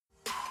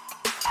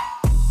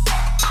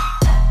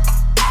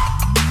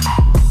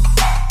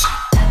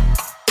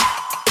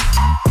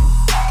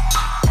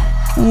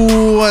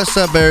What's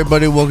up,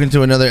 everybody? Welcome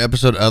to another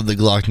episode of the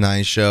Glock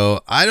 9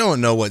 Show. I don't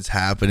know what's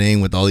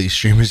happening with all these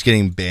streamers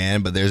getting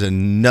banned, but there's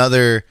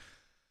another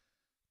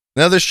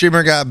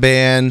streamer got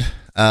banned.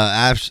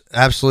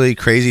 Absolutely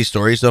crazy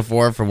story so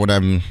far from what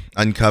I'm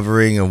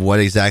uncovering of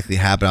what exactly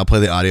happened. I'll play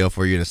the audio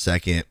for you in a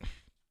second.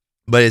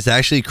 But it's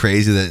actually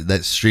crazy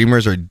that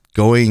streamers are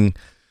going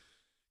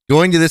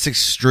to this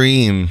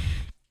extreme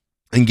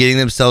and getting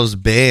themselves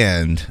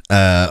banned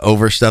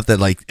over stuff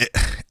that, like,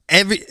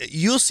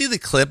 you'll see the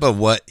clip of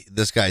what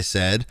this guy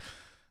said.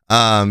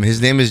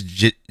 His name is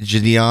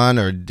Jidion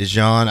or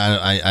Dijon.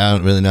 I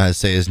don't really know how to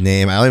say his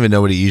name. I don't even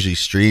know what he usually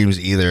streams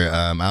either.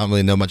 I don't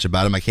really know much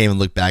about him. I can't even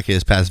look back at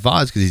his past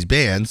VODs because he's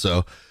banned.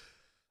 So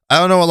I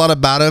don't know a lot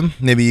about him.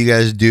 Maybe you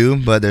guys do,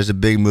 but there's a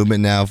big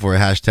movement now for a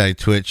hashtag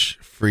Twitch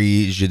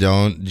free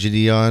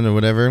Jidion or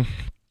whatever.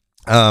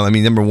 I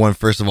mean, number one,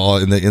 first of all,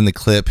 in the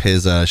clip,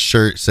 his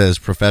shirt says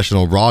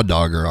 "professional raw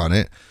dogger" on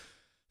it.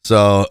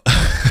 So,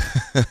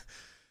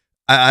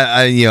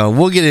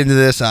 we'll get into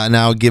this and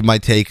I'll give my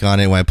take on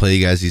it when I play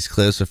you guys these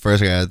clips. So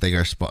first, I gotta thank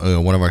our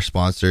one of our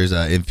sponsors,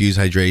 Infuse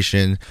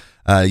Hydration.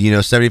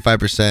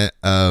 75%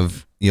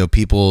 of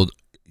people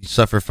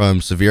suffer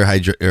from severe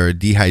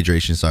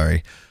dehydration.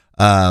 Sorry.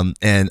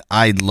 And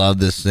I love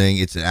this thing.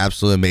 It's an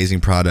absolute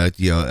amazing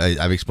product.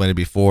 I've explained it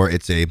before.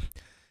 It's a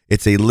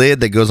lid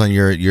that goes on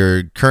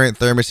your current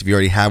thermos if you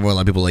already have one. A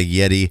lot of people like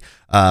Yeti.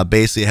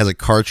 Basically, it has a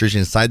cartridge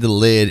inside the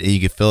lid, and you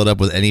can fill it up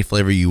with any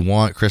flavor you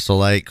want: Crystal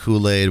Light,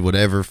 Kool-Aid,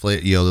 whatever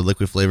the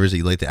liquid flavors that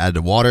you like to add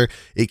to water.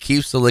 It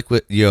keeps the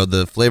liquid,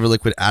 the flavor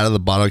liquid out of the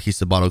bottle, keeps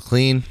the bottle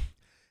clean,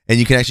 and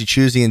you can actually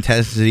choose the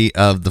intensity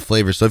of the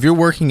flavor. So if you're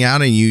working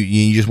out and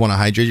you just want to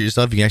hydrate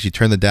yourself, you can actually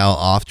turn the dial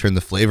off, turn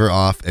the flavor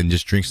off, and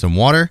just drink some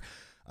water.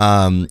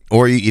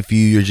 Or if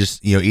you're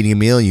just eating a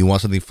meal and you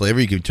want something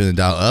flavored, you can turn the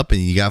dial up and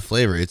you got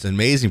flavor. It's an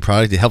amazing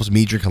product. It helps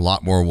me drink a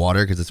lot more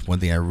water because it's one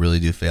thing I really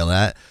do fail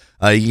at.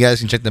 You guys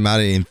can check them out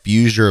at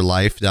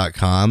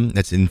infuseyourlife.com.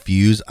 That's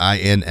infuse,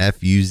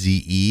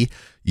 INFUZE,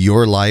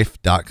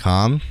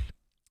 yourlife.com.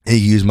 And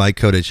you use my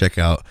code at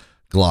checkout,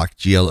 Glock,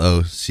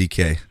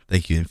 GLOCK.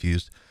 Thank you,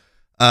 Infused.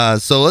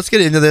 So let's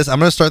get into this. I'm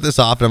going to start this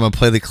off and I'm going to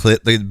play the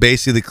clip,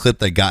 basically the clip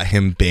that got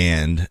him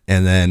banned.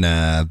 And then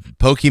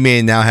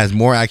Pokimane now has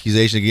more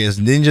accusations against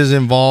Ninja's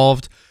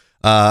involved.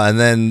 And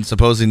then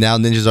supposedly now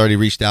Ninja's already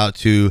reached out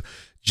to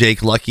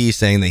Jake Lucky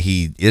saying that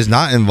he is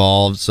not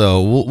involved.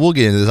 So we'll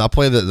get into this. I'll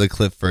play the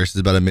clip first. It's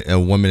about a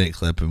 1 minute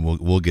clip and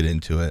we'll get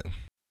into it.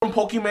 From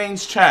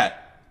Pokimane's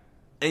chat,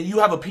 and you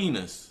have a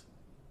penis.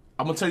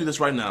 I'm going to tell you this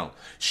right now.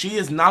 She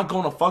is not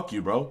going to fuck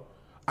you, bro.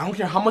 I don't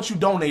care how much you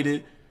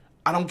donated.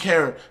 I don't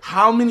care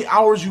how many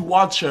hours you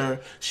watch her.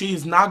 She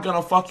is not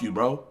gonna fuck you,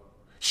 bro.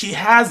 She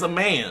has a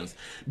man's.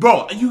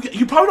 Bro, you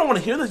probably don't want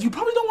to hear this. You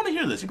probably don't want to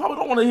hear this. You probably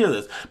don't want to hear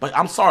this. But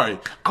I'm sorry.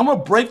 I'm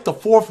gonna break the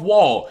fourth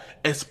wall.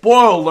 And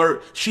spoiler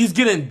alert, she's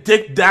getting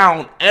dicked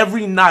down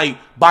every night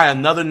by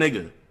another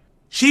nigga.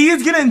 She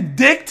is getting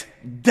dicked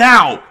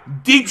down.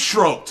 Deep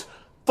stroked.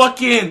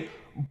 Fucking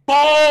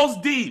balls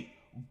deep.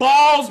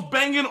 Balls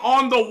banging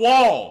on the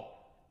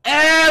wall.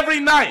 Every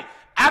night.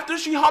 After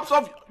she hops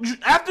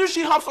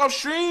off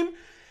stream,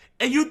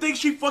 and you think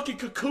she fucking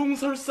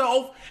cocoons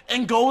herself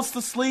and goes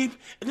to sleep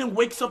and then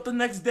wakes up the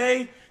next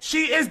day,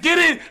 she is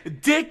getting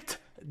dicked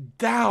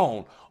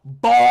down,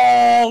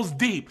 balls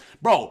deep,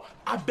 bro.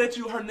 I bet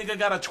you her nigga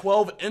got a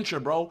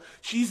 12-incher, bro.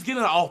 She's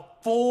getting a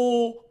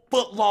full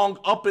foot long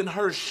up in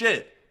her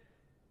shit.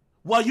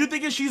 While you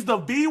thinking she's the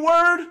B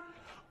word,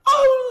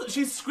 oh,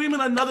 she's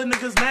screaming another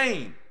nigga's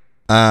name.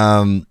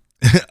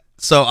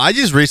 So I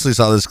just recently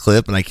saw this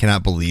clip and I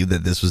cannot believe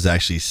that this was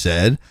actually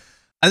said.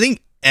 I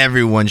think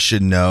everyone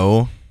should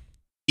know,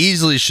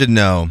 easily should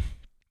know,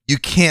 you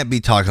can't be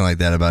talking like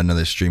that about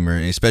another streamer,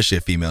 especially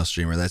a female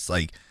streamer. That's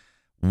like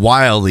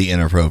wildly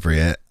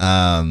inappropriate.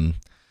 From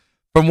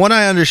what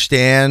I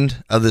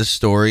understand of this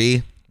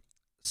story,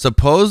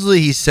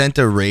 supposedly he sent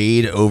a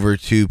raid over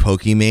to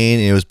Pokimane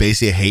and it was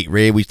basically a hate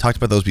raid. We talked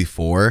about those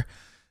before.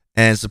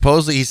 And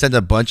supposedly he sent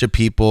a bunch of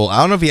people. I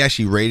don't know if he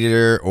actually raided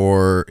her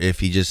or if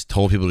he just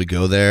told people to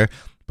go there.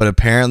 But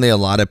apparently a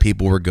lot of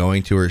people were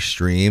going to her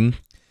stream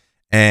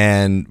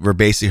and were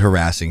basically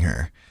harassing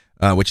her,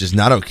 which is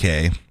not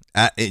okay,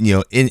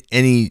 in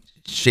any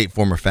shape,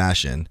 form, or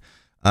fashion.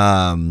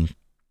 And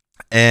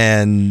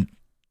then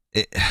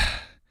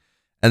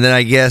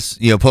I guess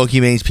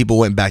Pokimane's people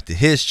went back to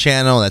his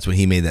channel. That's when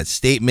he made that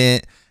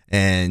statement.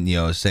 And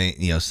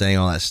saying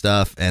all that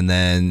stuff, and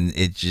then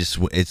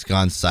it's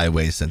gone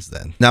sideways since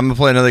then. Now I'm gonna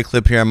play another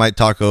clip here. I might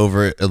talk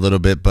over it a little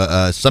bit,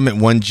 but Summit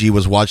 1G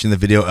was watching the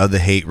video of the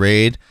hate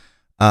raid,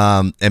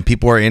 and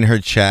people are in her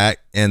chat,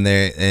 and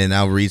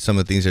I'll read some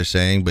of the things they're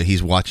saying. But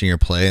he's watching her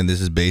play, and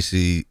this is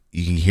basically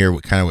you can hear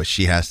what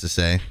she has to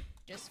say.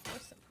 That's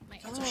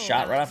a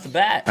shot right off the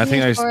bat. I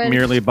think I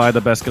merely buy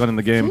the best gun in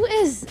the game. Who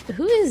is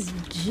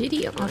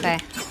Jidion? Okay.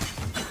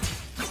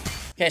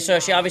 Okay, so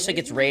she obviously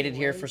gets raided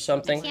here for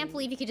something. I can't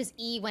believe you could just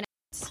E when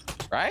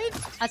Right?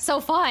 That's so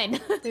fun.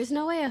 There's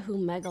no way a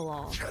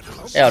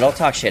Humegalol. Yo, don't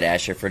talk shit,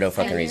 Asher, for no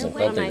fucking reason.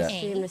 Don't do that.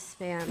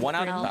 Spam. One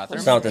out in the bathroom.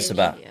 That's not what this is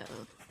about.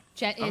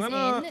 Jet is I'm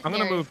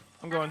gonna move.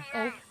 I'm going.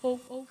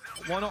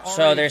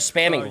 So they're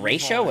spamming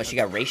ratio? What, she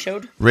got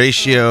ratioed?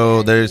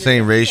 Ratio. They're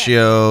saying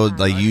ratio.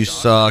 Like you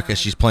suck as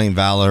she's playing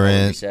I wouldn't be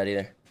Valorant. sad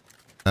either.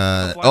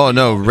 Oh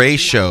no,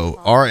 ratio.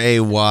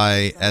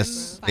 RAYSHOW.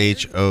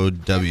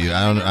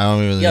 I don't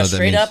really know Yo, what that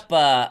straight means. up,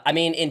 I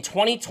mean, in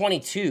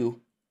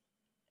 2022,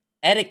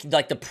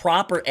 like the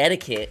proper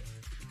etiquette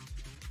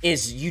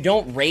is you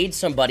don't raid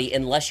somebody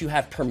unless you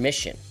have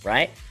permission,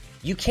 right?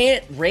 You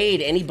can't raid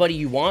anybody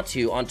you want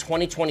to on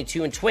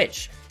 2022 and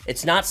Twitch.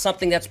 It's not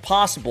something that's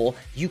possible.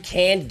 You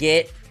can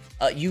get,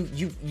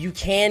 you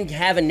can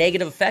have a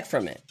negative effect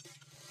from it.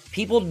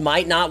 People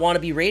might not want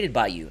to be raided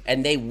by you,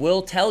 and they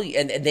will tell you,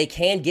 and they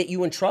can get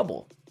you in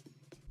trouble.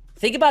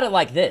 Think about it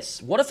like this.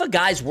 What if a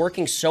guy's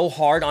working so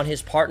hard on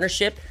his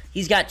partnership,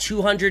 he's got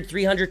 200,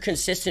 300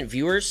 consistent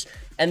viewers,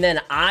 and then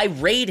I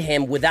raid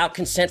him without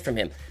consent from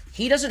him?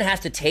 He doesn't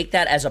have to take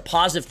that as a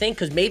positive thing,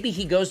 because maybe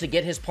he goes to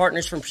get his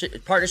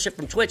partnership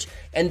from Twitch,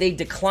 and they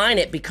decline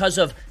it because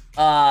of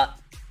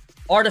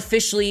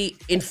artificially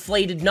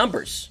inflated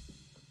numbers.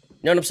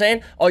 You know what I'm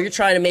saying? Oh, you're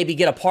trying to maybe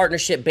get a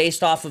partnership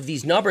based off of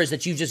these numbers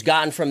that you've just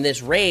gotten from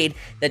this raid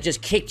that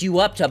just kicked you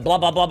up to blah,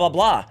 blah, blah, blah,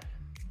 blah.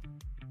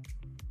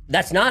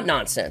 That's not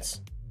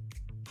nonsense.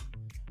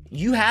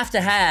 You have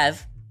to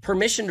have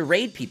permission to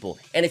raid people.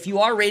 And if you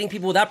are raiding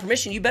people without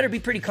permission, you better be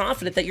pretty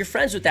confident that you're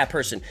friends with that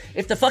person.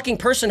 If the fucking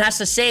person has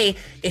to say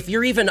if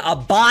you're even a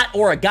bot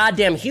or a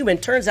goddamn human,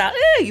 turns out,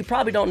 you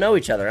probably don't know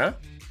each other, huh?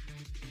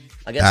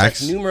 I guess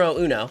that's numero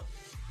uno.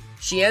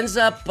 She ends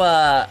up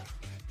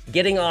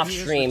getting off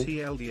stream.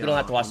 You don't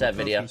have to watch that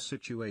video.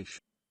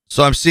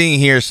 So I'm seeing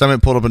here,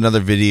 someone pulled up another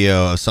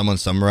video of someone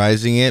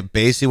summarizing it.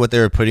 Basically what they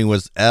were putting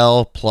was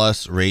L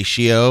plus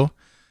ratio,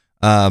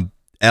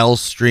 L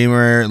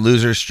streamer,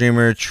 loser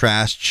streamer,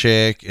 trash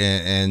chick,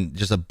 and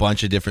just a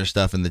bunch of different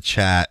stuff in the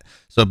chat.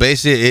 So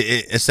basically,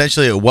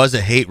 essentially it was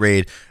a hate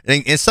raid.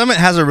 And Summit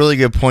has a really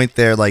good point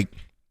there. Like,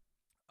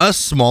 us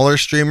smaller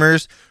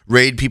streamers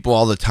raid people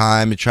all the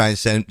time and try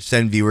and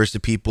send viewers to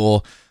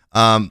people.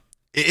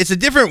 It's a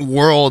different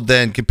world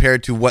than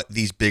compared to what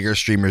these bigger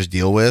streamers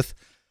deal with.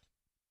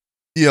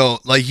 You know,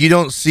 like you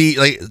don't see,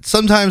 like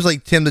sometimes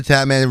like Tim the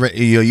Tatman,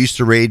 you know, used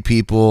to raid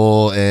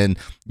people, and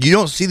you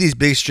don't see these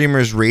big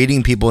streamers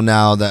raiding people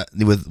now that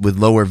with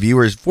lower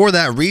viewers for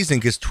that reason,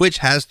 because Twitch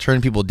has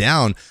turned people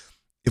down.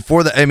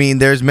 I mean,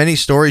 there's many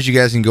stories you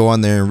guys can go on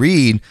there and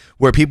read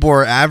where people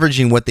are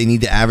averaging what they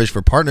need to average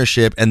for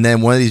partnership, and then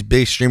one of these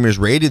big streamers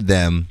raided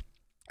them,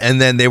 and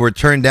then they were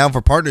turned down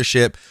for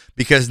partnership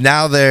because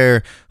now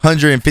their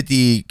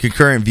 150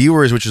 concurrent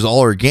viewers, which is all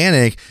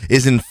organic,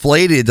 is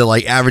inflated to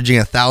like averaging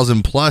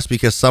 1,000 plus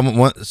because Summit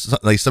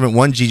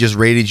 1G just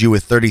rated you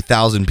with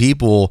 30,000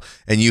 people,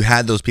 and you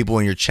had those people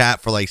in your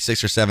chat for like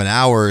 6 or 7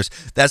 hours.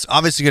 That's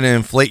obviously going to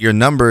inflate your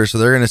numbers. So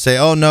they're going to say,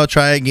 "Oh no,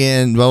 try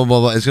again." Blah blah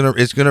blah.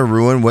 It's gonna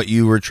ruin what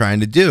you were trying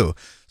to do.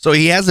 So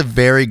he has a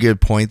very good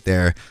point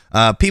there.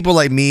 People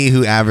like me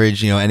who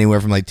average, you know,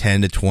 anywhere from like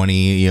 10 to 20,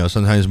 you know,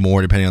 sometimes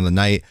more depending on the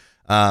night.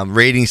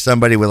 Rating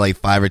somebody with like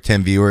 5 or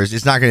 10 viewers,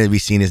 it's not going to be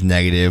seen as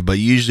negative, but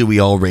usually we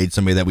all raid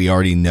somebody that we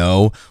already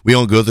know. We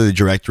don't go through the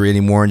directory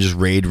anymore and just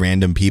raid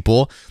random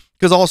people,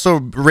 because also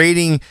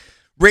rating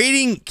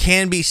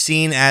can be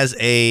seen as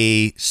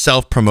a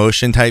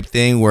self-promotion type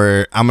thing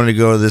where I'm going to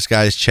go to this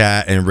guy's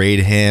chat and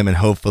raid him, and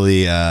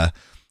hopefully,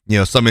 you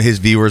know, some of his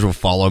viewers will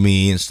follow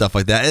me and stuff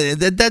like that.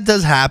 That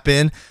does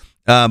happen.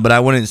 But I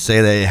wouldn't say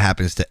that it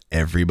happens to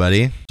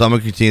everybody. So I'm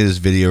going to continue this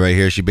video right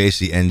here. She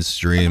basically ends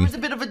stream. There was a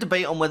bit of a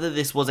debate on whether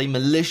this was a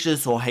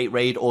malicious or hate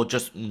raid or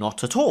just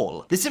not at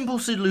all. The simple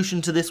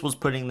solution to this was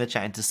putting the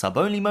chat into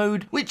sub-only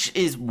mode, which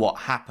is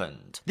what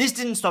happened. This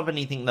didn't stop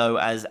anything though,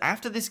 as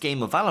after this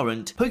game of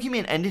Valorant,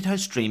 Pokimane ended her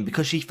stream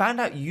because she found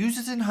out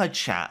users in her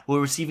chat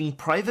were receiving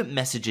private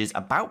messages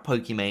about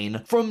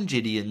Pokimane from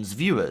Jidion's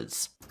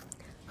viewers.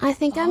 I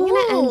think I'm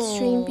gonna end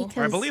stream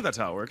because I believe that's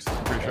how it works.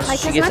 I'm pretty sure.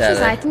 like as much as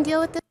I can deal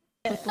with this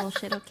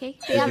bullshit, okay?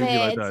 Damn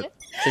it.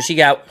 So she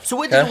got... So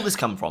where did all this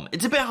come from?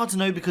 It's a bit hard to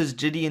know because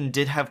Jidion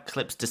did have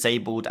clips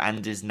disabled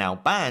and is now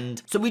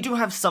banned, so we do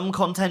have some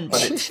content,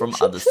 but it's from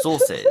other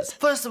sources.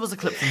 First, there was a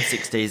clip from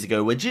 6 days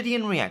ago where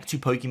Jidion reacts to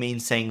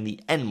Pokimane saying the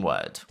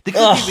N-word. The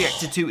clip he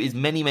reacted to is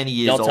many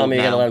years old now. Don't tell me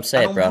you're gonna let him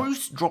say it, bro. On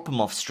Bruce Drop Him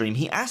Off stream,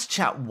 he asked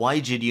chat why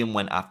Jidion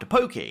went after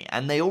Poki,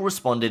 and they all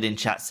responded in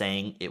chat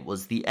saying it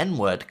was the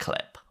N-word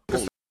clip.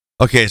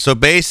 Okay, so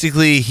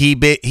basically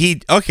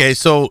okay,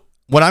 so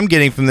what I'm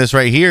getting from this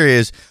right here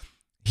is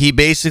he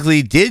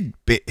basically did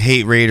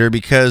hate raid her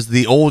because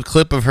the old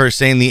clip of her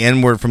saying the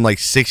N-word from like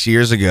 6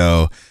 years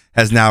ago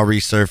has now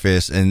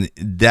resurfaced, and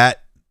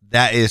that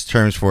is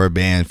terms for a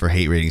ban for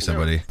hate raiding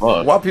somebody.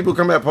 Why people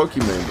come at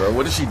Pokimane, bro?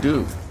 What did she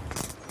do?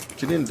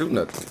 She didn't do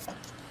nothing.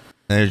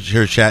 And there's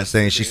her chat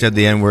saying she said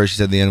the N-word, she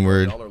said the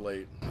N-word. Y'all are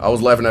late. I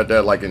was laughing at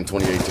that like in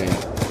 2018.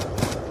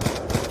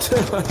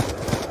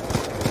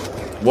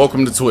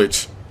 Welcome to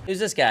Twitch. Who's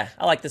this guy?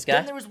 I like this guy.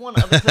 Then there is one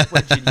other clip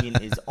where Jidion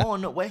is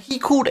on, where he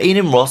called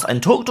Aiden Ross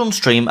and talked on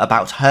stream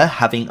about her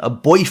having a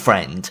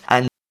boyfriend,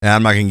 and And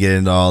I'm not gonna get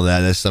into all that.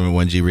 That's something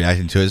 1G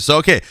reacting to it. So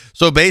okay,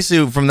 so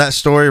basically from that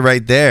story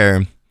right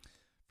there,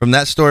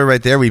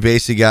 we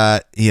basically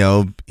got, you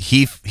know,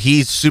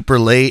 he's super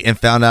late and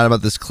found out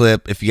about this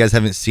clip. If you guys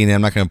haven't seen it,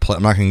 I'm not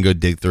gonna go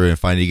dig through it and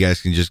find it. You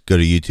guys can just go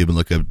to YouTube and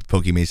look up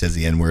Pokimane says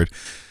the N-word.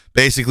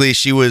 Basically,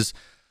 she used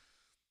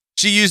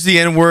the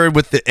N-word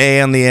with the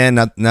A on the end,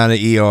 not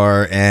an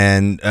ER,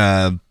 and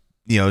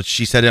you know,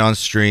 she said it on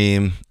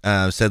stream.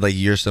 Said like,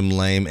 "You're some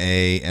lame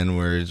A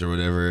N-words" or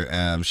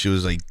whatever. She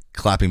was like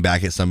clapping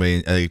back at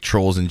somebody,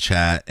 trolls in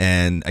chat,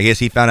 and I guess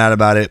he found out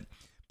about it.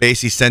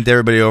 Basically, sent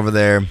everybody over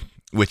there,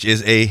 which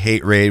is a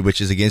hate raid,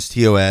 which is against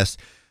TOS.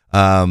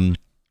 You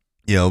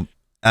know,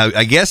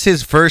 I guess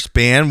his first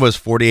ban was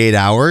 48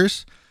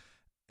 hours.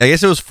 I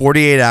guess it was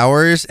 48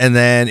 hours, and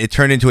then it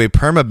turned into a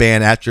perma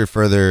ban after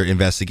further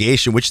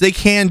investigation, which they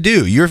can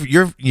do.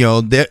 You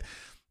know,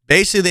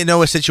 basically they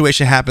know a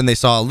situation happened. They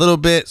saw a little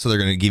bit, so they're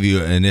going to give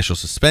you an initial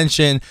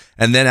suspension,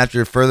 and then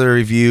after further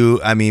review,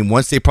 I mean,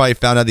 once they probably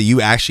found out that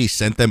you actually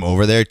sent them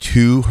over there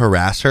to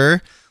harass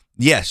her,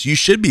 yes, you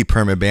should be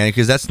perma banned,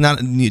 because that's not,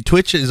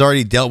 Twitch has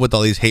already dealt with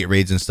all these hate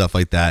raids and stuff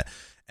like that.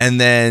 And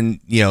then,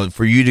 you know,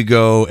 for you to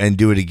go and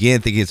do it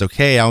again, thinking it's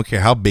okay, I don't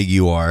care how big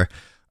you are.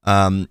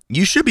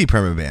 You should be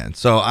perma banned.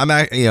 So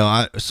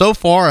so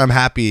far I'm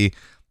happy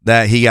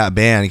that he got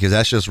banned, because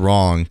that's just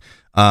wrong.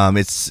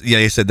 It's, yeah,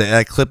 he said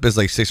that clip is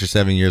like 6 or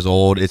 7 years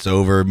old. It's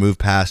over. Move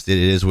past it.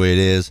 It is what it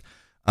is.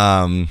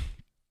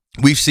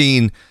 We've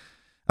seen.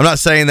 I'm not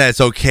saying that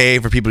it's okay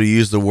for people to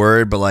use the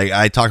word, but like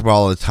I talk about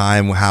all the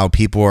time, how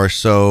people are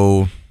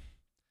so,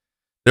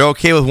 they're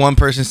okay with one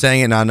person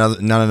saying it, not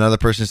another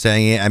person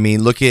saying it. I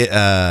mean, look at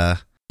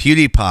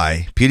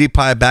PewDiePie.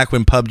 PewDiePie, back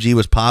when PUBG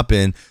was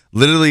popping,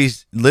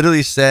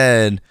 literally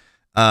said,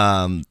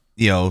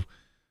 you know,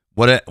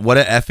 what a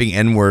effing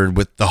N-word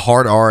with the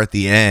hard R at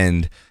the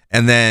end,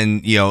 and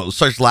then, you know,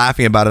 starts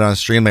laughing about it on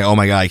stream, like, oh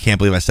my god, I can't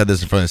believe I said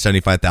this in front of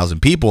 75,000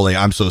 people, like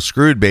I'm so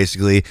screwed,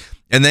 basically,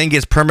 and then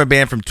gets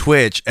permabanned from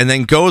Twitch, and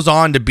then goes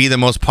on to be the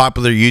most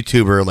popular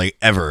YouTuber like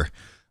ever.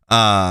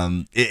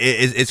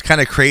 It's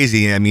kind of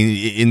crazy. I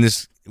mean, in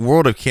this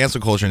world of cancel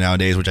culture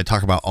nowadays, which I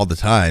talk about all the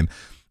time,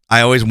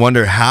 I always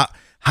wonder how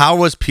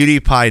was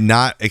PewDiePie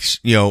not,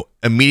 you know,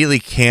 immediately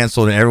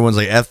canceled, and everyone's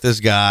like, F this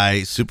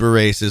guy, super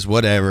racist,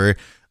 whatever.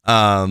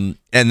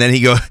 And then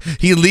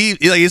he leaves.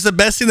 Like, it's the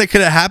best thing that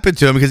could have happened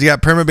to him, because he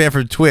got permabanned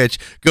from Twitch,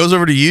 goes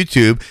over to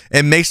YouTube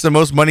and makes the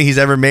most money he's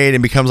ever made,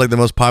 and becomes like the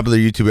most popular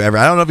YouTuber ever.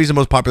 I don't know if he's the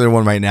most popular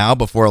one right now,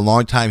 but for a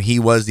long time he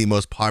was the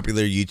most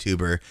popular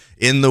YouTuber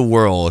in the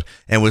world,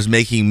 and was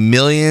making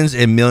millions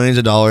and millions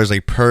of dollars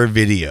like per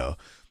video,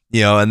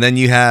 you know. And then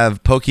you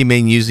have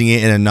Pokimane using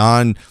it in a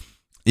non,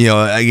 you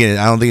know, again,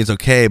 I don't think it's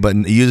okay, but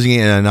using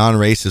it in a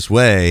non-racist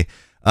way,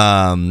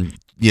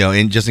 you know,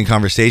 in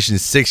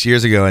conversations 6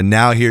 years ago, and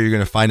now here you're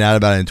going to find out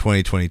about it in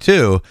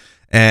 2022,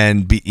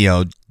 and be, you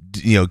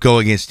know, go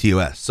against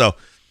TOS. So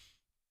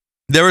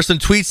there were some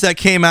tweets that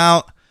came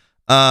out.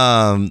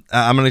 I'm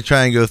going to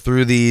try and go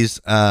through these.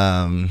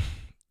 You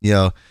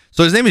know,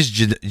 so his name is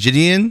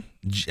Jidion.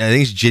 I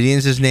think it's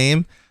Jidion's his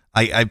name.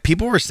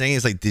 People were saying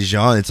it's like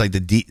Dijon. It's like the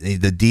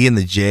D and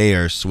the J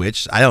are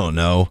switched. I don't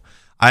know.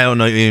 I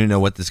don't even know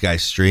what this guy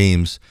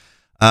streams.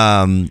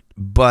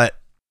 But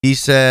he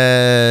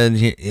said,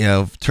 you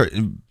know,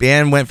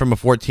 ban went from a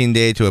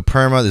 14-day to a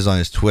perma. This is on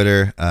his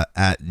Twitter,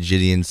 at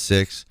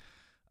Jidion6.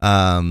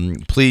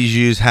 Please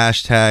use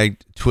hashtag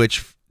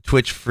Twitch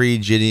free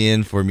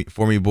Jidion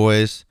for me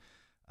boys.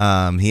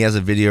 He has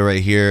a video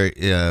right here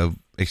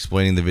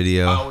explaining the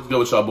video. I always go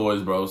with y'all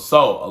boys, bro.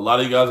 So a lot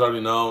of you guys already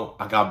know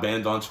I got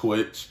banned on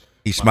Twitch.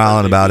 He's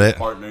smiling about it.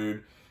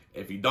 Partnered.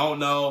 If you don't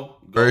know,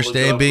 first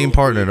day being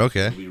partnered.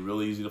 Okay, it'll be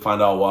really easy to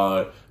find out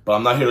why. But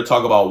I'm not here to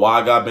talk about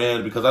why I got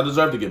banned, because I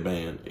deserve to get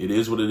banned. It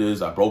is what it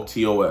is. I broke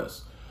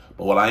TOS.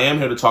 But what I am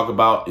here to talk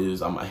about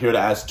is I'm here to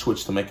ask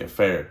Twitch to make it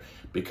fair.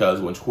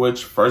 Because when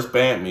Twitch first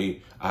banned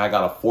me, I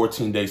got a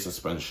 14-day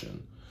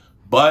suspension.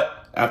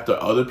 But after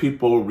other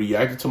people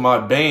reacted to my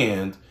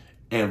ban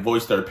and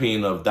voiced their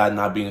opinion of that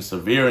not being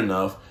severe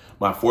enough,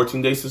 my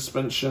 14-day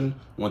suspension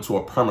went to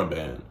a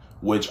permaban,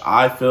 which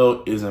I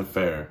feel isn't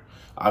fair.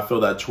 I feel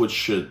that Twitch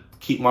should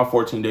keep my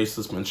 14-day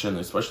suspension,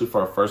 especially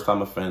for a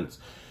first-time offense,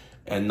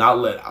 and not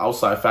let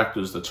outside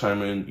factors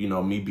determine, you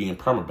know, me being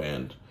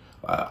permabanned.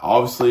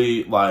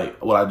 Obviously,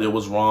 like, what I did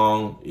was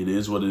wrong. It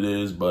is what it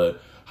is,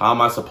 but how am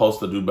I supposed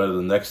to do better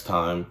the next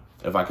time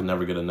if I can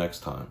never get a next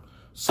time?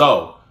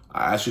 So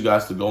I ask you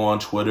guys to go on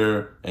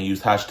Twitter and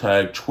use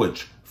hashtag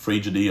Twitch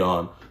free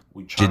Jidion.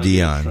 We try to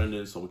get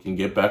trending so we can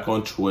get back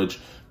on Twitch,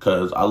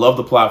 because I love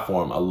the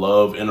platform. I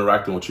love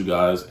interacting with you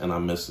guys, and I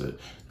miss it.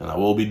 And I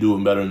will be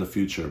doing better in the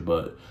future,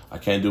 but I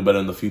can't do better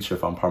in the future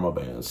if I'm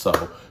permabanned. So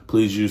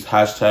please use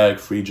hashtag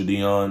free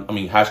Jidion. I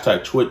mean,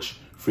 hashtag Twitch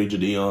free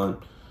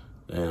Jidion,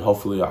 and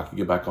hopefully I can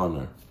get back on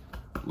there.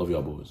 Love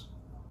y'all boys.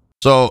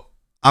 So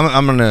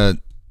I'm gonna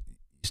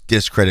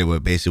discredit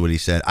what he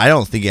said. I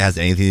don't think it has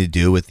anything to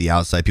do with the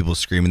outside people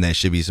screaming that it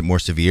should be more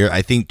severe.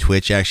 I think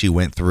Twitch actually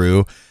went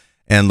through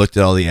and looked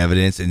at all the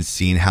evidence and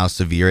seen how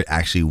severe it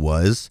actually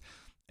was.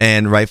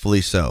 and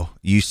rightfully so.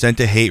 You sent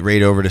a hate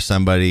raid over to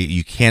somebody.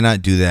 You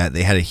cannot do that.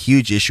 They had a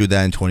huge issue with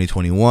that in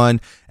 2021.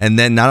 And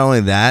then not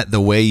only that,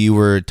 the way you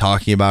were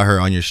talking about her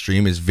on your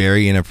stream is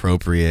very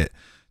inappropriate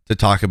to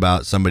talk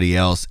about somebody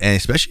else, and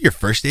especially your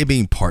first day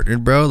being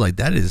partnered, bro. Like,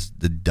 that is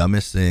the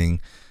dumbest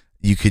thing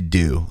you could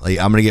do. Like,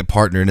 I'm gonna get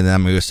partnered and then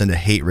I'm gonna go send a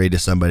hate raid to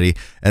somebody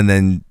and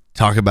then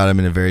talk about him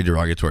in a very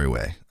derogatory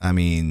way. I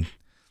mean,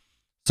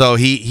 so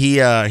he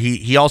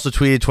also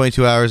tweeted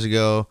 22 hours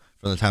ago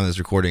from the time of this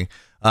recording.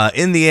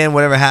 In the end,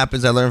 whatever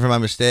happens, I learned from my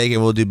mistake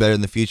and we'll do better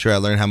in the future. I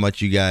learned how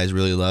much you guys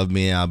really love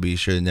me. I'll be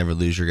sure to never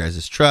lose your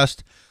guys'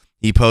 trust.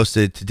 He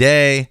posted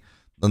today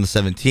on the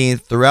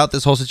 17th. Throughout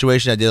this whole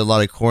situation, I did a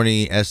lot of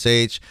corny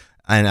SH,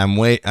 and I'm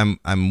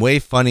way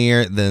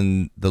funnier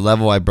than the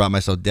level I brought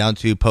myself down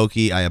to.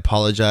 Pokey, I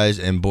apologize,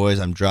 and boys,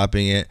 I'm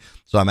dropping it,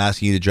 so I'm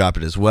asking you to drop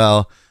it as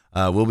well.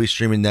 We'll be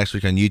streaming next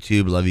week on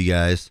YouTube. Love you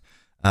guys.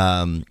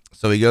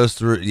 So he goes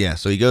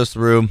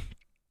through.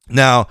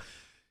 Now,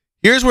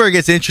 here's where it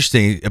gets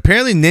interesting.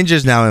 Apparently,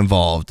 Ninja's now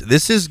involved.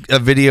 This is a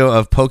video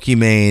of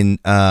Pokimane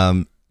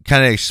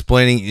kind of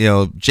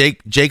explaining,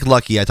 Jake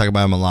Lucky. I talk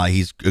about him a lot.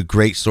 He's a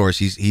great source.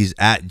 He's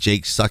at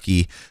Jake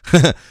Sucky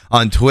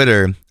on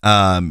Twitter.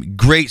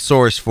 Great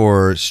source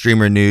for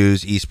streamer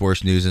news,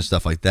 esports news, and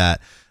stuff like that.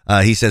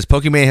 He says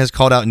Pokimane has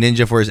called out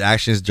Ninja for his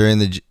actions during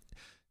the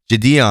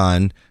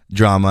Jidion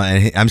drama,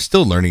 and I'm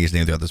still learning his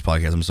name throughout this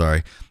podcast. I'm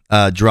sorry.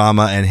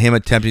 Drama, and him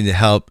attempting to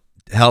help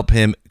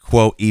him,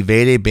 quote,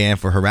 evade a ban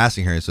for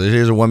harassing her. So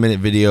here's a 1-minute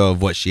video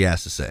of what she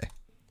has to say.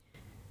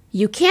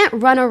 You can't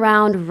run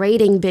around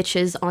raiding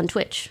bitches on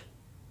Twitch.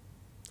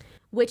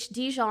 Which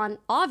Jidion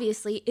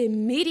obviously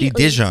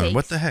immediately takes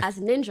what the heck? as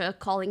Ninja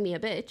calling me a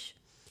bitch.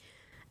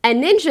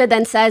 And Ninja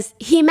then says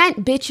he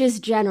meant bitches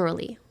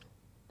generally.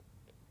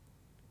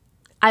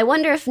 I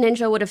wonder if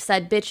Ninja would have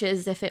said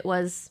bitches if it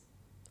was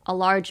a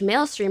large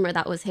male streamer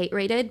that was hate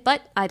rated,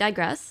 but I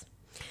digress.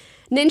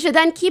 Ninja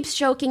then keeps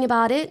joking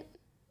about it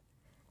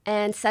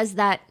and says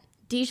that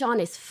Jidion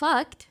is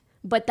fucked,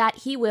 but that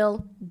he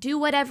will do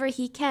whatever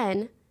he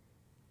can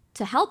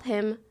to help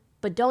him,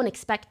 but don't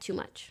expect too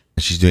much.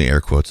 She's doing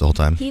air quotes the whole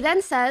time. He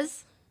then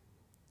says,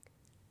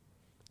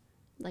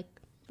 like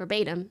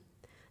verbatim,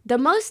 the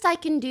most I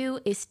can do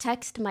is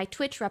text my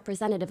Twitch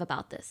representative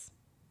about this.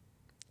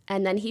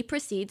 And then he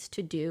proceeds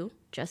to do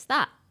just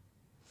that.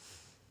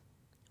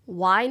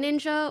 Why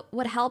Ninja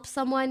would help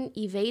someone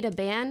evade a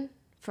ban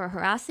for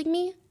harassing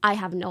me, I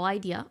have no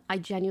idea. I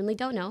genuinely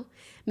don't know.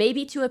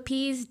 Maybe to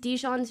appease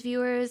Dijion's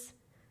viewers,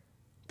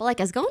 but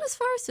like, as going as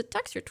far as to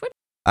text your Twitch.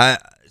 Okay,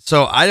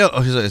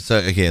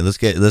 let's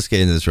get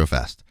into this real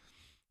fast.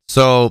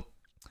 So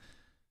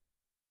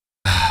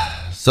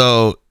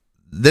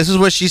this is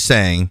what she's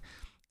saying,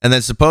 and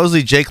then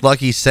supposedly Jake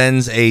Lucky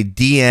sends a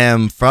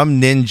DM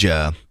from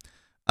Ninja.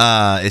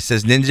 It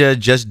says Ninja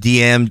just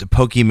DM'd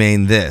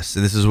Pokimane this,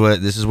 and this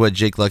is what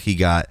Jake Lucky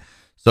got.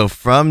 So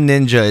from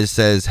Ninja, it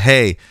says,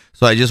 hey,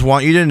 so I just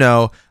want you to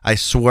know, I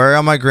swear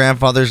on my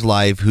grandfather's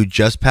life, who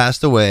just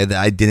passed away, that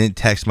I didn't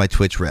text my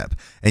Twitch rep,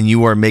 and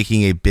you are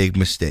making a big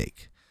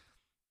mistake.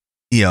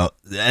 And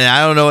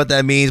I don't know what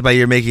that means by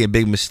you're making a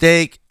big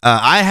mistake.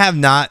 I have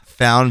not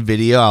found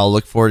video. I'll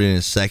look for it in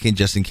a second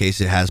just in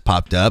case it has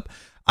popped up.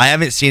 I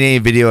haven't seen any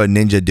video of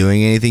Ninja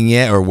doing anything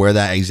yet, or where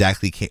that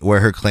exactly where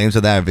her claims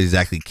of that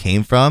exactly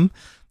came from.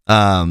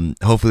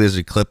 Hopefully there's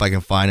a clip I can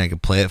find. I can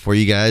play it for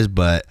you guys.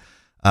 But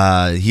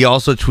he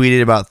also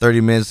tweeted about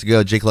 30 minutes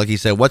ago. Jake Lucky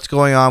said, "What's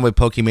going on with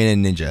Pokimane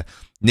and Ninja?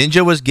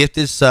 Ninja was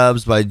gifted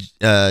subs by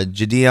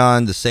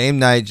Jidion the same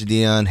night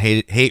Jidion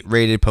hate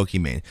rated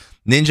Pokimane.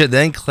 Ninja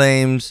then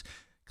claimed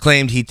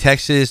he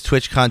texted his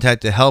Twitch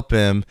contact to help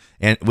him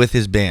and with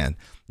his ban.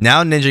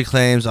 Now Ninja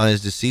claims on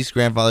his deceased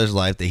grandfather's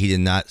life that he did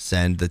not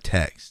send the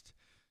text."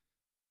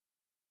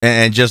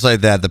 And just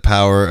like that, the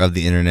power of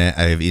the internet,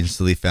 I have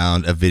instantly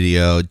found a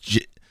video.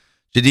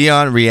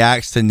 Jidion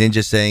reacts to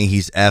Ninja saying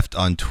he's effed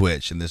on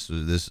Twitch, and this.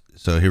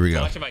 So here we go.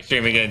 Watching my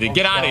stream again, dude.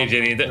 Get out of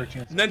here,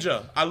 Jidion.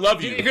 Ninja, I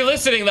love you. If you're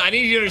listening, I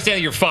need you to understand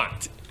that you're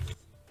fucked.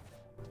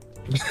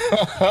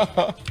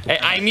 Hey,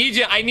 I need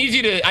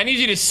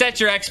you to set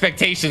your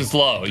expectations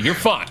low. You're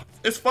fucked.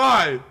 It's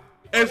fine.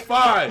 It's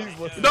fine.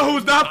 You know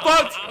who's not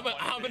fucked?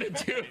 I'm gonna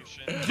do.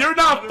 You're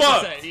not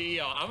fucked.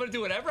 Yo, I'm gonna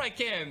do whatever I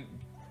can.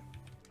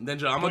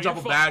 Ninja, I'm gonna drop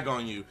a bag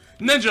on you.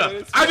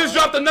 Ninja, I just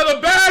dropped another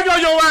bag on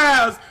your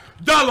ass.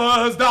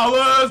 Dollars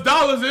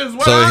is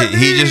what I need.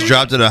 He just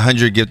dropped it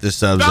 100 gifted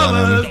subs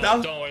on him.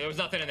 Don't worry, there was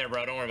nothing in there,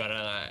 bro. Don't worry about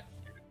it.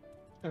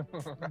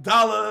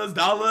 Dollars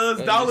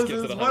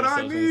is what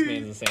I need.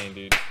 Insane,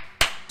 dude.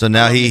 So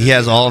now he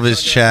has all of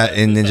his chat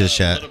in Ninja's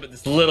chat.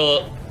 This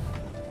little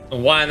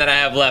wine that I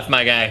have left,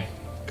 my guy.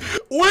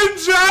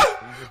 Winja!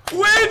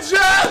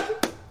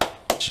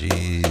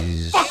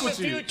 Jeez. Fuck with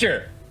you.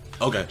 Future.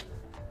 Okay.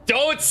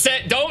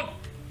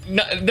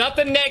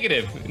 Nothing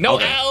negative. No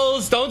Okay.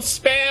 L's. Don't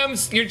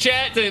spam your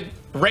chat to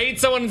raid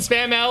someone and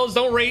spam L's.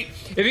 Don't rate.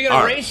 If you're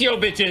gonna ratio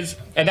bitches,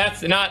 and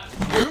that's not.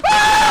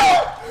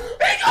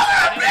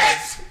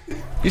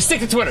 You stick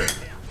to Twitter.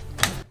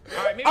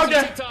 All right, maybe some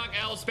TikTok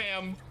L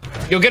spam.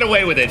 You'll get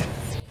away with it.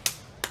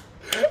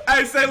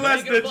 Hey, say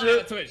less, Make it fly on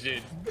Ninja. Twitch,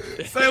 dude.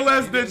 Say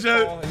less,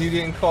 Ninja. He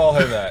didn't call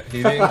her that.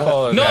 He didn't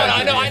call her No,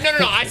 that. no,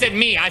 I said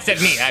me.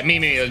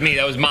 It was me.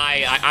 That was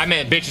my. I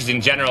meant bitches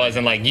in general, as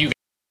in like you.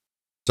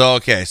 So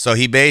so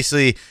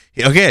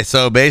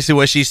basically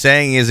what she's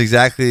saying is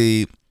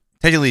exactly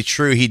technically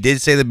true. He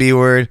did say the B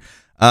word.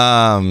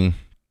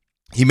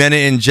 He meant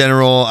it in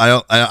general.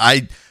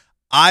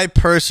 I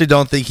personally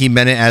don't think he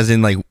meant it as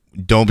in like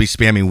don't be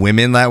spamming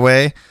women that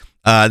way.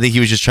 I think he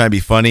was just trying to be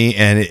funny,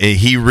 and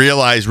he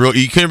realized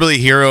you couldn't really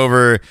hear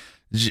over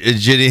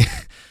Jidion.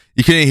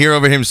 You couldn't hear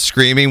over him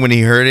screaming when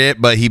he heard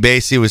it, but he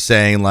basically was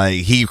saying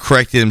like he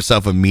corrected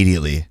himself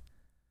immediately.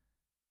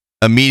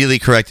 Immediately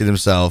corrected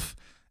himself,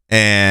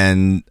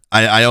 and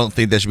I don't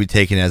think that should be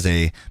taken as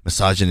a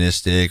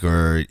misogynistic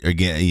or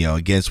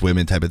against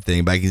women type of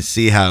thing. But I can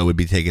see how it would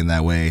be taken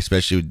that way,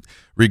 especially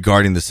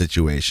regarding the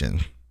situation.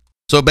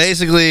 So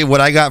basically,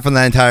 what I got from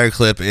that entire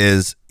clip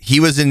is he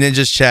was in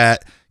Ninja's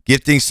chat,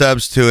 gifting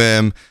subs to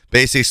him,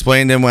 basically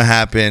explaining to him what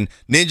happened.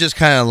 Ninja's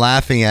kind of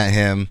laughing at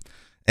him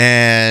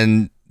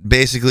and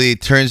basically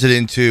turns it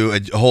into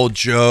a whole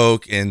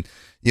joke and,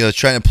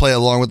 trying to play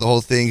along with the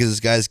whole thing because this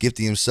guy's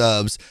gifting him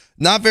subs.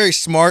 Not very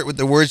smart with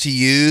the words he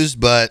used,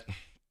 but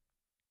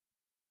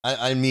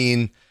I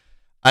mean,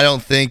 I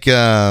don't think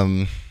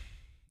it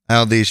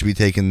should be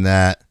taken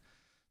that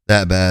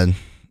bad.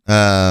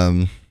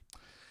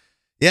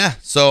 Yeah,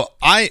 so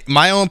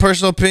my own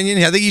personal opinion,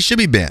 I think he should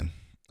be banned.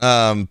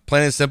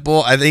 Plain and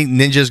simple. I think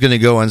Ninja's going to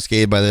go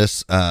unscathed by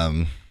this.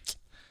 I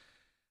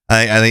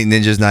think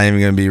Ninja's not even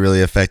going to be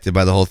really affected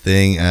by the whole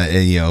thing.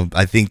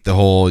 I think the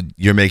whole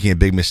 "you're making a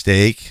big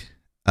mistake"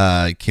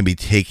 can be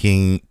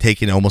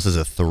taken almost as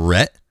a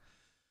threat.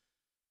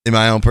 In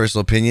my own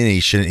personal opinion,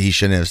 he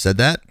shouldn't have said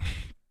that.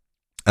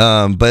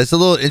 But it's a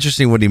little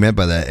interesting what he meant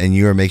by that. And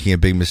you are making a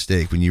big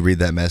mistake when you read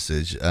that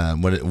message.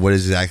 What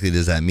exactly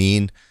does that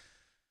mean?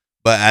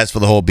 But as for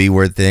the whole B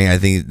word thing, I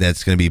think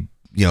that's going to be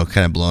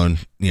kind of blown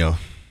out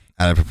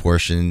of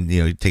proportion,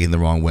 taken the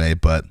wrong way.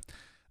 But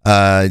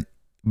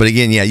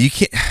again, yeah, you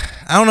can't.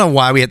 I don't know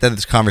why we have to have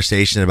this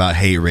conversation about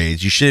hate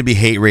raids. You shouldn't be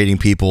hate raiding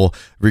people,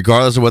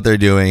 regardless of what they're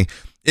doing.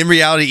 In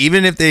reality,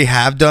 even if they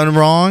have done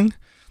wrong,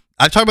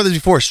 I've talked about this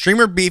before.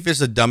 Streamer beef is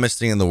the dumbest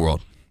thing in the world.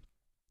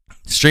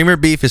 Streamer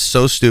beef is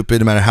so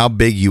stupid, no matter how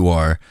big you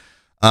are.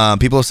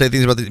 People say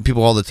things about the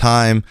people all the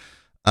time.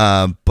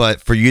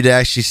 But for you to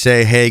actually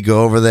say, hey,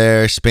 go over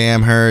there,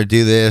 spam her,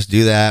 do this,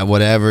 do that,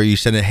 whatever, you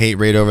send a hate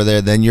raid over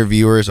there, then your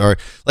viewers are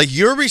like,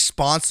 you're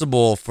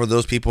responsible for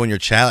those people in your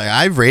chat. Like,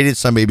 I've raided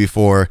somebody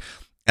before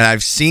and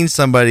I've seen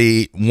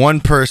one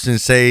person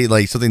say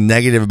like something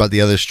negative about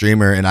the other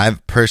streamer, and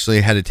I've personally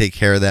had to take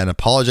care of that and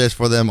apologize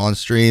for them on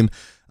stream,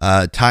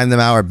 time them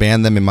out or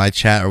ban them in my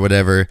chat or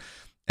whatever,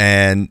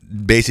 and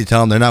basically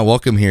tell them they're not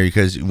welcome here,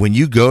 because when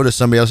you go to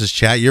somebody else's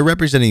chat, you're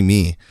representing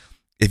me.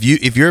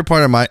 If you're a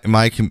part of my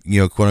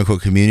quote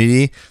unquote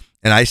community,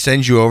 and I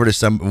send you over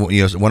to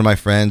one of my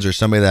friends or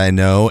somebody that I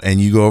know, and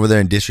you go over there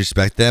and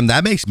disrespect them,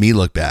 that makes me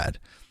look bad.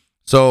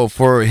 So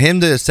for him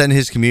to send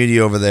his community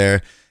over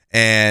there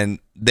and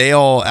they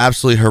all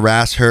absolutely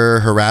harass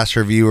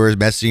her viewers,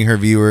 messaging her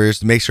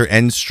viewers, makes her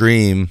end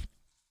stream,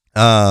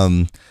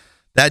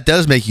 that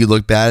does make you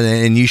look bad,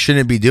 and you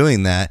shouldn't be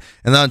doing that.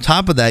 And on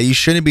top of that, you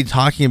shouldn't be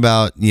talking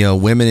about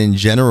women in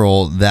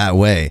general that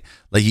way.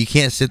 Like, you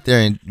can't sit there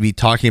and be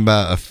talking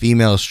about a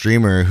female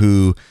streamer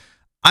who,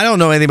 I don't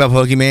know anything about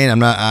Pokimane.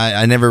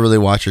 I never really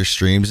watch her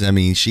streams. I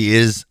mean,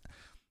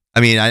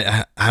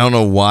 I don't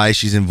know why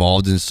she's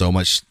involved in so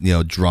much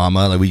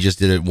drama. Like, we just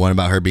did one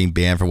about her being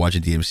banned for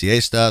watching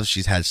DMCA stuff.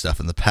 She's had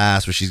stuff in the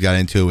past where she's got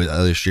into it with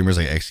other streamers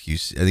like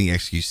XQC. I think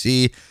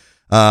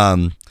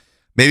XQC.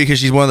 Maybe because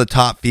she's one of the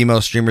top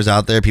female streamers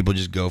out there, people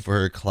just go for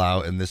her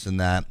clout and this and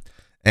that.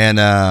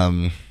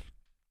 And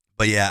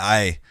but yeah,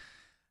 I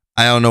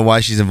don't know why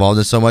she's involved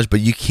in so much,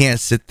 but you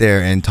can't sit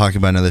there and talk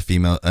about another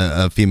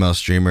female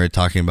streamer,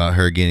 talking about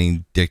her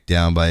getting dicked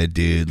down by a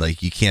dude.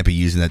 Like, you can't be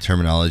using that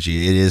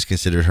terminology. It is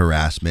considered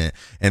harassment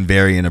and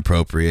very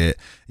inappropriate.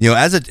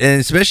 And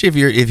especially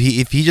if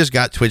he just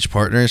got Twitch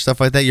partner and stuff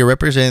like that, you're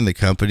representing the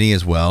company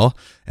as well,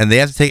 and they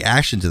have to take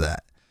action to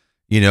that.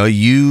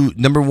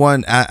 Number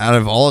one, out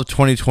of all of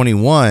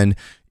 2021,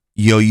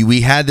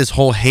 we had this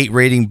whole hate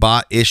rating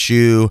bot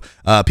issue.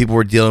 People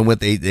were dealing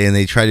with,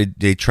 they tried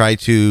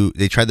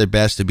their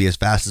best to be as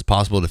fast as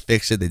possible to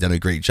fix it. They've done a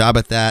great job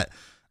at that,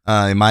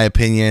 in my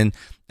opinion.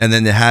 And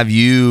then to have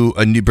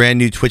brand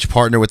new Twitch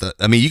partner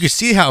you can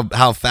see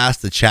how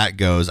fast the chat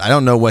goes. I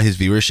don't know what his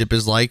viewership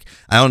is like.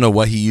 I don't know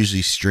what he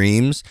usually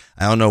streams.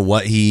 I don't know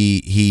what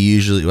he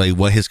usually, like,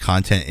 what his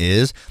content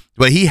is.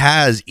 But he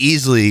has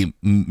easily,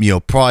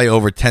 probably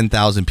over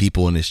 10,000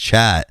 people in his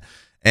chat.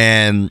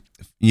 And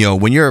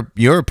when you're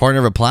a partner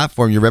of a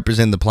platform, you're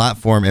representing the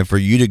platform, and for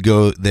you to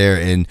go there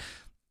and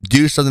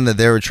do something that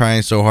they were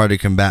trying so hard to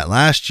combat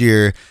last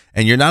year,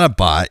 and you're not a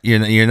bot,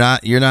 you're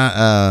not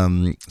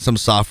some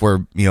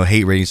software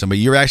hate rating somebody,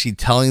 you're actually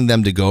telling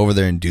them to go over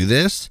there and do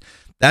this.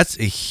 That's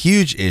a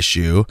huge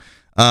issue.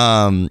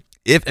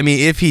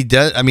 If he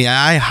does,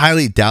 I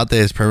highly doubt that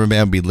his perma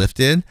ban will be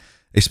lifted.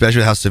 especially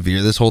with how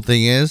severe this whole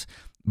thing is.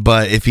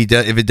 But if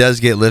it does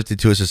get lifted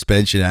to a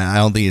suspension, I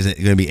don't think it's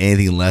going to be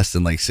anything less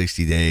than like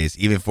 60 days.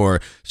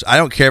 So I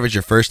don't care if it's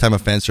your first time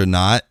offense or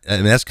not. I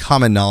mean, that's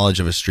common knowledge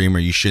of a streamer.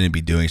 You shouldn't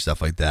be doing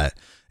stuff like that.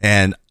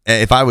 And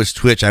if I was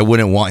Twitch, I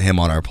wouldn't want him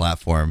on our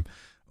platform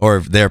or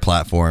their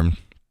platform.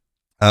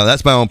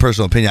 That's my own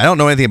personal opinion. I don't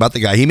know anything about the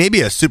guy. He may be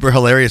a super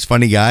hilarious,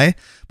 funny guy,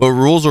 but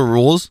rules are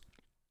rules,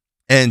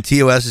 and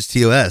TOS is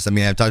TOS. I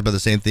mean, I've talked about the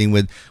same thing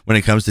when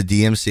it comes to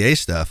DMCA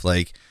stuff.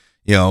 Like,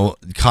 you know,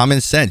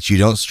 common sense. You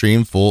don't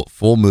stream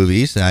full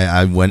movies.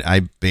 I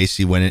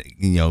basically went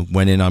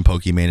in on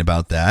Pokimane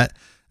about that,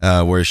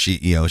 where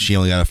she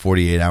only got a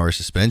 48-hour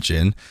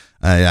suspension.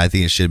 I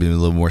think it should have been a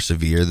little more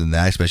severe than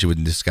that, especially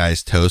when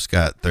Disguised Toast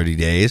got 30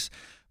 days.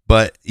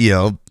 But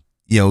you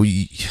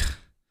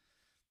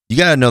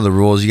gotta know the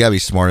rules. You gotta be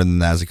smarter than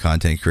that as a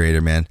content creator,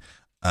 man.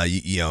 I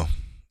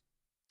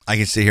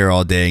can sit here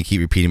all day and keep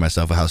repeating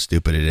myself of how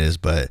stupid it is,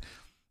 but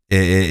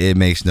it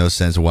makes no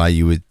sense why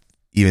you would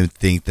even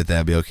think that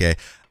that'd be okay.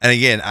 And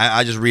again,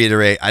 I just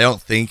reiterate, I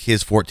don't think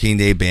his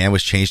 14-day ban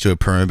was changed to a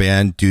perma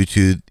ban due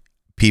to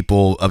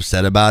people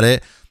upset about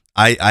it.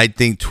 I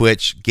think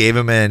Twitch gave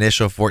him an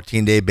initial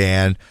 14-day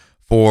ban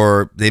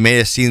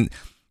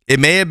it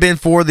may have been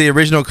for the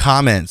original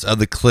comments of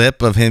the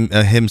clip of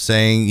him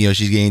saying,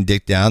 she's getting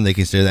dicked down. They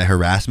consider that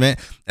harassment,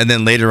 and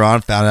then later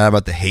on found out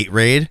about the hate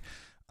raid.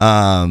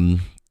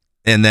 And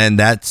then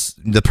that's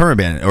the perma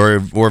ban,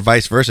 or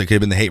vice versa. It could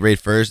have been the hate raid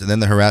first and then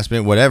the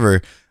harassment,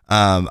 whatever.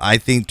 I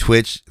think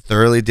Twitch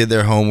thoroughly did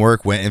their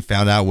homework, went and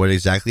found out what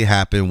exactly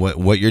happened,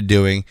 what you're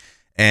doing,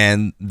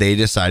 and they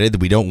decided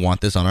that we don't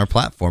want this on our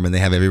platform, and they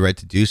have every right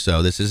to do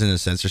so. This isn't a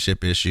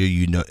censorship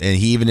issue, and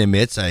he even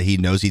admits he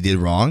knows he did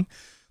wrong.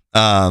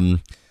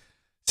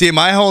 See,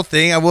 my whole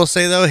thing, I will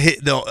say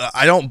though,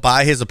 I don't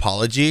buy his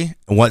apology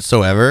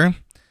whatsoever,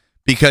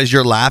 because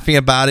you're laughing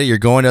about it. You're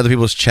going to other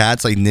people's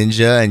chats like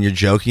Ninja, and you're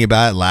joking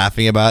about it,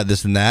 laughing about it,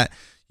 this and that.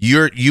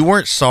 You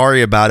weren't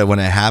sorry about it when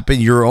it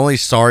happened. You're only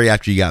sorry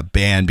after you got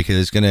banned, because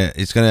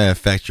it's gonna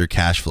affect your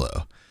cash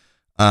flow.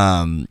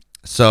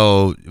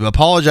 So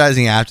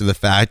apologizing after the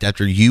fact,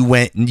 after you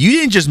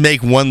didn't just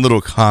make one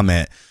little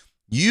comment.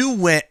 You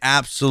went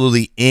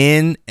absolutely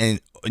in, and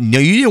you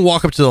didn't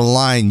walk up to the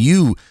line.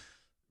 You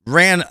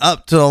ran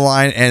up to the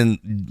line and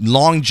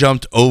long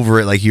jumped over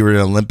it like you were an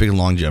Olympic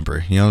long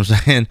jumper. You know what I'm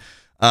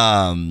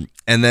saying?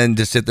 And then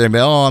to sit there and be,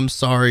 oh, I'm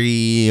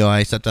sorry,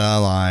 I stepped out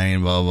of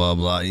line, blah, blah,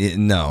 blah.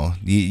 No,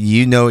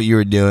 you know what you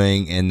were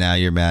doing, and now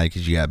you're mad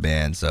because you got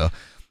banned. So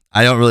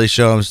I don't really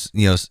show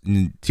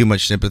him, too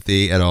much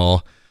sympathy at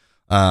all.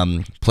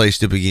 Play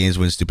stupid games,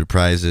 win stupid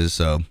prizes.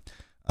 So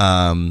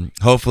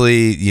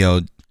hopefully,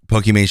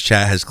 Pokimane's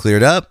chat has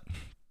cleared up.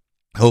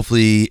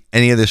 Hopefully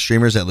any of the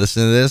streamers that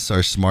listen to this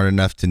are smart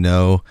enough to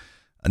know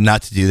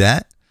not to do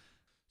that.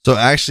 So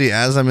actually,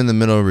 as I'm in the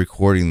middle of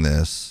recording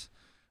this,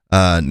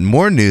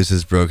 more news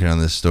has broken on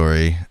this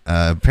story.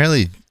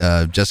 Apparently,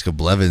 Jessica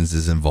Blevins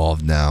is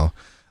involved now.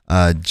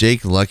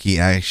 Jake Lucky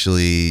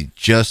actually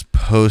just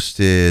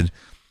posted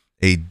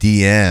a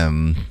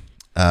DM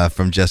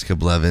from Jessica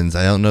Blevins.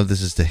 I don't know if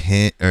this is to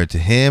him or to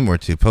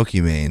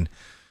Pokimane.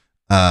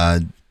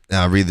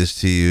 I'll read this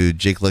to you.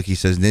 Jake Lucky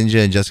says,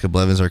 Ninja and Jessica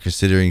Blevins are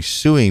considering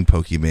suing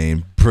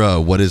Pokimane.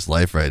 Bro, what is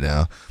life right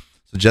now?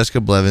 So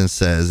Jessica Blevins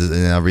says,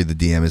 and I'll read the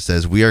DM, it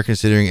says, we are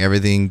considering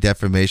everything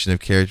defamation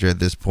of character at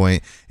this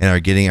point and are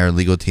getting our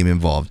legal team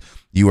involved.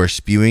 You are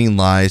spewing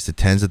lies to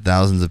tens of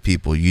thousands of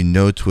people. You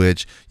know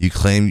Twitch. You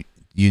claim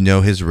you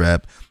know his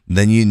rep.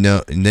 Then you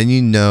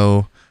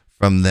know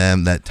from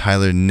them that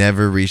Tyler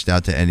never reached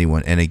out to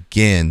anyone. And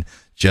again,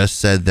 just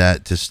said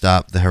that to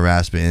stop the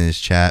harassment in his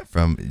chat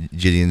from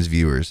Jidion's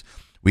viewers.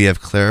 We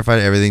have clarified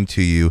everything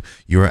to you.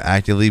 You are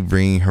actively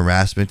bringing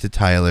harassment to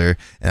Tyler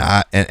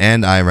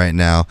and I right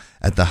now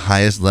at the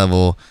highest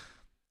level,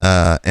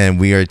 and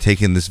we are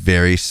taking this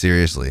very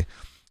seriously.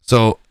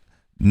 So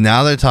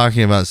now they're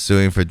talking about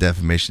suing for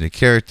defamation of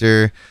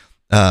character.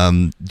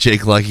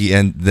 Jake Lucky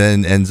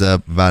then ends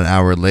up about an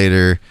hour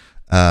later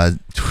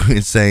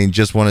saying,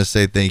 just want to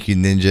say thank you,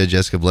 Ninja,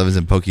 Jessica Blevins,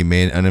 and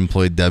Pokimane,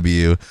 Unemployed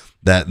W,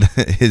 that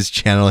his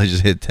channel has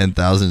just hit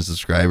 10,000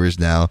 subscribers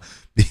now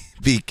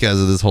because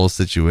of this whole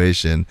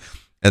situation.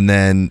 And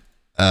then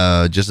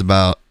just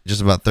about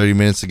 30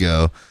 minutes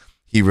ago,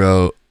 he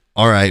wrote,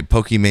 all right,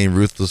 Pokimane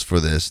ruthless for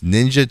this.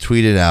 Ninja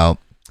tweeted out,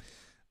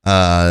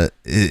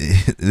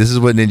 this is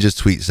what Ninja's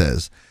tweet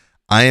says.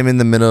 I am in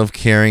the middle of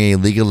carrying a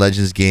League of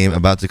Legends game,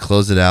 about to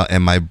close it out,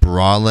 and my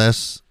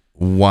braless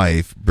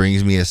wife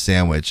brings me a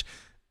sandwich,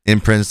 in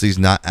parentheses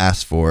not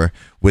asked for,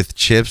 with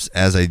chips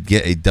as I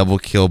get a double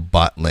kill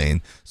bot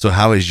lane. So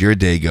how is your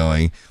day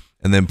going?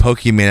 And then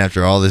Pokimane,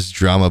 after all this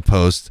drama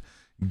post,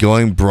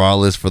 going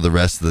braless for the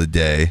rest of the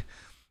day.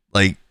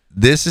 Like,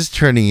 this is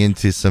turning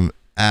into some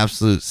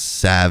absolute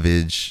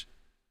savage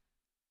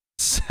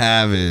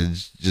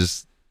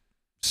just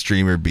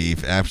streamer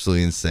beef.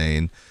 Absolutely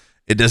insane.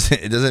 It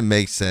doesn't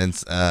make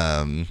sense.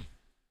 Oh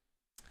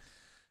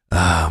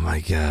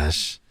my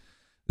gosh.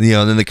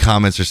 then the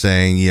comments are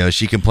saying,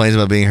 she complains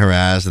about being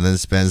harassed and then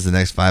spends the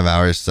next 5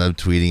 hours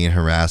subtweeting and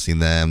harassing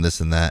them, this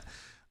and that.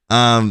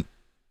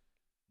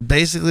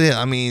 Basically,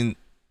 I mean,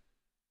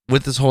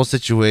 with this whole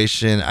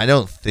situation, I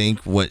don't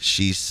think what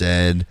she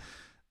said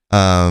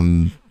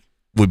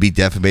would be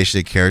defamation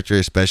of character,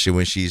 especially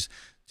when she's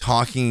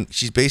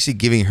basically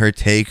giving her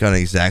take on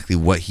exactly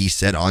what he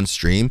said on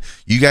stream.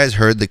 You guys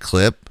heard the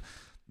clip,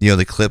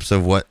 the clips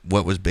of what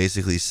was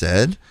basically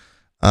said.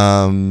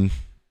 And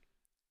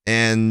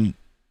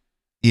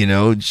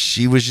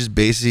she was just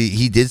basically,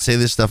 he did say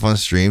this stuff on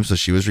stream, so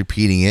she was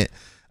repeating it.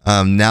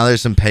 Now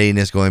there's some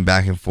pettiness going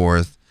back and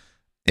forth.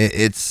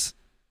 It's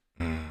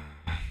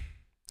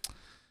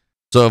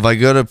so if I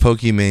go to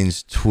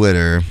Pokimane's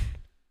Twitter,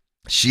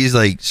 she's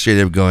like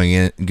straight up going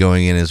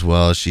in as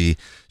well. She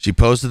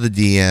posted the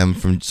DM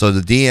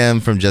the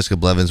DM from Jessica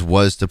Blevins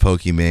was to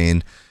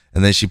Pokimane,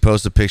 and then she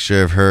posted a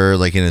picture of her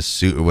like in a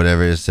suit or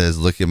whatever. It says,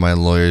 "Look at my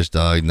lawyer's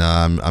dog.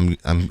 Nah, I'm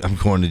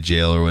going to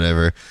jail or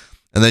whatever."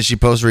 And then she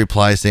posted a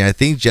reply saying, "I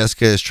think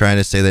Jessica is trying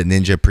to say that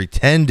Ninja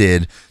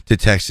pretended to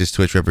text his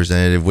Twitch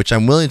representative, which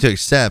I'm willing to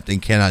accept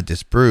and cannot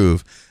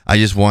disprove. I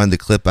just wanted the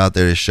clip out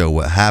there to show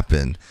what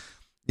happened."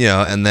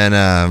 And then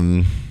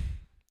and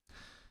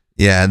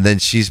then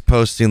she's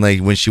posting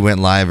like when she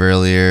went live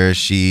earlier,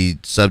 she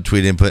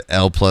subtweeted and put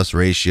L plus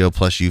ratio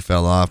plus you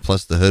fell off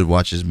plus the hood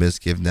watches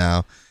misgive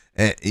now.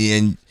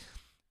 And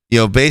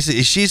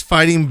basically she's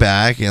fighting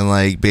back and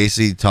like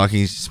basically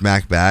talking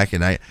smack back,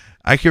 and I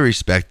can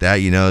respect that.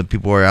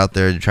 People are out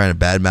there trying to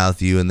badmouth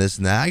you and this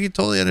and that. I can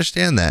totally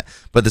understand that.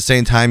 But at the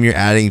same time, you're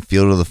adding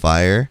fuel to the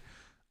fire.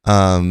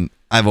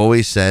 I've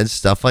always said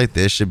stuff like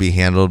this should be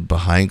handled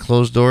behind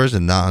closed doors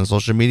and not on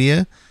social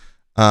media.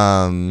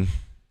 Now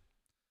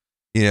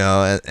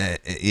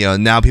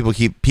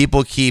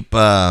people keep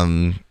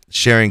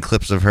sharing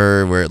clips of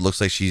her where it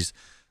looks like she's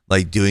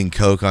like doing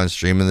coke on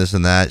stream and this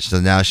and that. So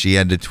now she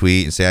had to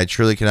tweet and say, "I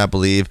truly cannot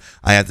believe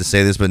I have to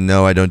say this, but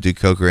no, I don't do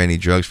coke or any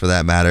drugs for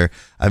that matter.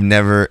 I've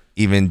never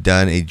even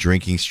done a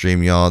drinking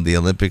stream, y'all. The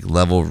Olympic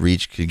level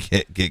reach could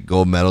get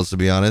gold medals, to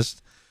be honest."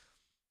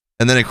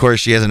 And then, of course,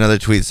 she has another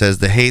tweet that says,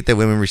 "The hate that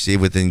women receive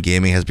within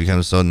gaming has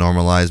become so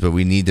normalized, but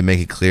we need to make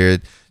it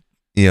clear,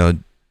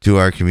 to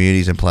our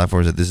communities and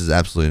platforms that this is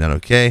absolutely not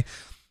okay.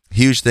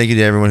 Huge thank you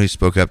to everyone who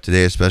spoke up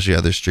today, especially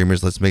other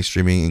streamers. Let's make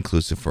streaming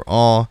inclusive for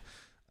all."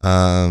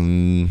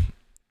 Like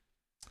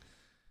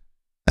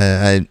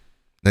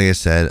I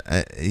said,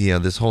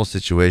 this whole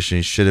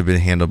situation should have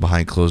been handled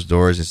behind closed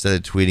doors instead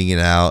of tweeting it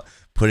out,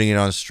 putting it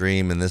on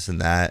stream and this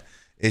and that.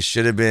 It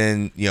should have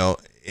been,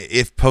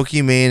 if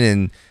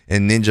Pokimane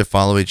and Ninja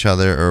follow each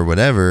other or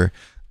whatever,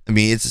 I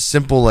mean, it's a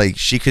simple, like,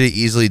 she could have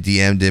easily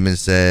DM'd him and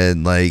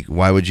said, like,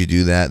 "Why would you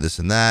do that?" This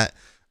and that.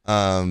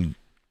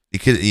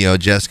 It could,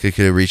 Jessica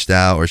could have reached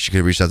out, or she could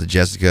have reached out to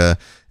Jessica,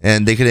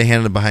 and they could have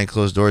handled it behind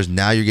closed doors.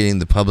 Now you're getting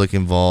the public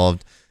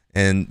involved,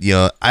 and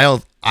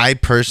I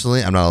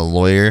personally, I'm not a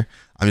lawyer.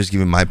 I'm just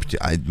giving my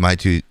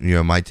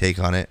take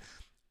on it.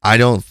 I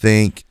don't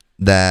think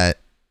that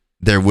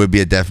there would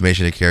be a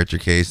defamation of character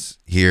case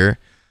here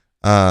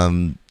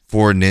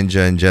for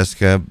Ninja and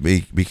Jessica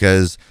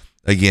because,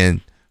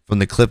 again, from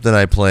the clip that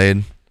I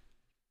played,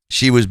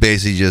 she was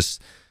basically just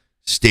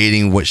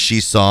stating what she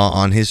saw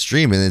on his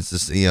stream, and it's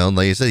just,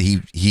 like I said,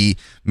 he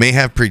may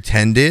have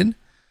pretended,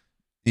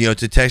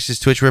 to text his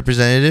Twitch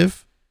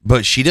representative,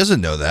 but she doesn't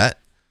know that.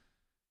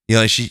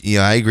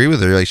 I agree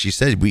with her. Like she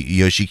said,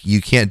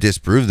 you can't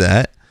disprove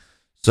that.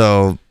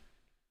 So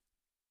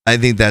I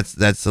think that's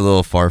a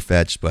little far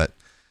fetched, but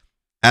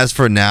as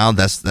for now,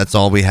 that's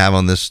all we have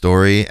on this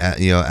story.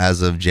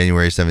 As of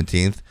January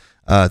 17th,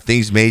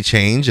 things may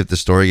change if the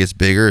story gets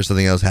bigger or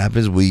something else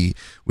happens. We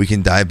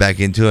can dive back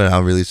into it.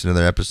 I'll release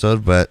another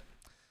episode, but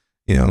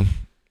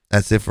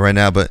that's it for right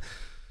now. But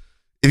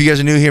if you guys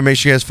are new here, make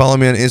sure you guys follow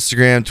me on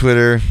Instagram,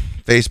 Twitter,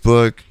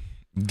 Facebook,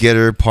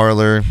 Getter,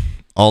 Parler,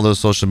 all those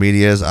social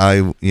medias.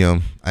 I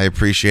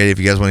appreciate it. If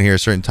you guys want to hear a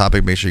certain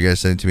topic, make sure you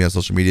guys send it to me on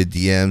social media,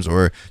 DMs,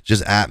 or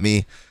just at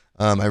me.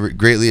 I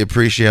greatly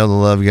appreciate all the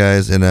love,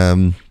 guys, and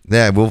I'll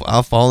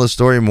follow the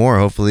story more.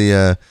 Hopefully,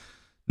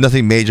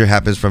 nothing major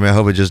happens from it. I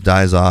hope it just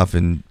dies off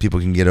and people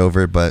can get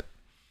over it. But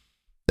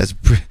that's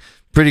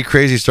pretty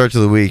crazy start to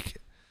the week.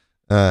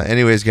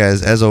 Anyways,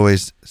 guys, as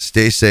always,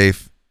 stay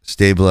safe,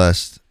 stay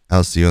blessed.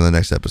 I'll see you on the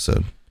next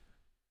episode.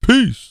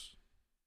 Peace.